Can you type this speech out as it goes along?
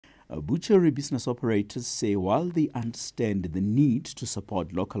Butchery business operators say while they understand the need to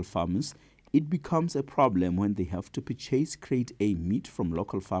support local farmers, it becomes a problem when they have to purchase grade A meat from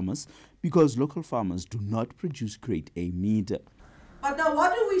local farmers because local farmers do not produce grade A meat. But now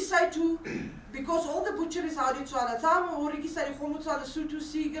what do we say to, because all the butcheries are in Lesotho,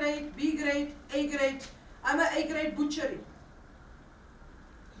 C grade, B grade, A grade. I'm an A grade butchery.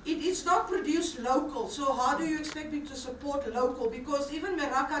 It is not produced local, so how do you expect me to support local? Because even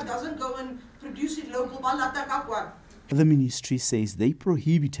Meraka doesn't go and produce it local. The ministry says they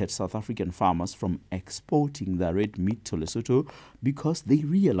prohibited South African farmers from exporting their red meat to Lesotho because they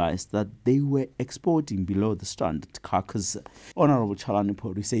realized that they were exporting below the standard carcass. Honorable Chalani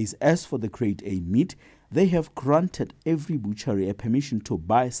Pori says as for the grade A meat, they have granted every butchery a permission to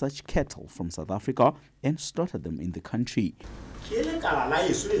buy such cattle from South Africa and slaughter them in the country.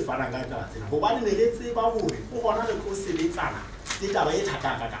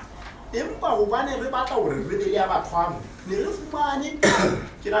 Empa hobane re batla hore re be le ya bathwamo ne re fumane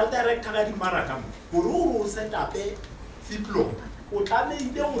ke na director ga di maraka gore o set up feedlot o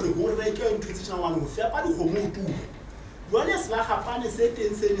tlameile gore go reke ntse tshwana go fepa di gomo tu jwale sela gapane se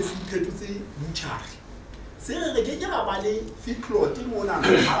teng se le se phetutse butchari se re ke ga ba le feedlot mona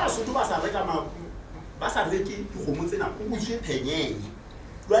ha ba sotho ba sa reke di gomo tsena o butse phenyenye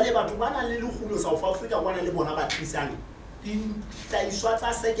jwale batho ba na le legulo South Africa bona le bona ba tlisang.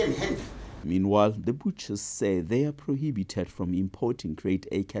 Meanwhile, the butchers say they are prohibited from importing grade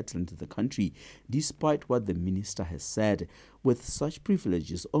A cattle into the country, despite what the minister has said, with such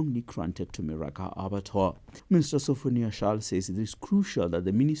privileges only granted to Meraka Abattoir. Minister Sophia Shal says it is crucial that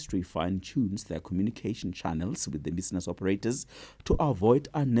the ministry fine-tunes their communication channels with the business operators to avoid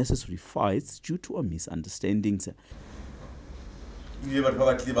unnecessary fights due to misunderstandings.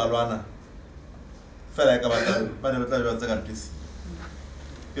 Fela ka ba ne batla tsa ka please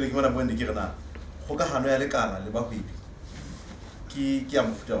ke le ke bona bondi ke rena go ka hano ya lekala le ba hwebi ke ya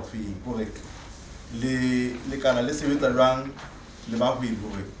mofuta o feng gore le lekala le sebetsa jwang le ba hwebi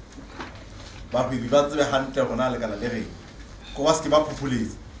gore ba hwebi ba tsebe hantle gona lekala le re go ba se ke ba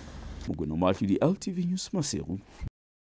populate Mugono Matli, LTV News Masero.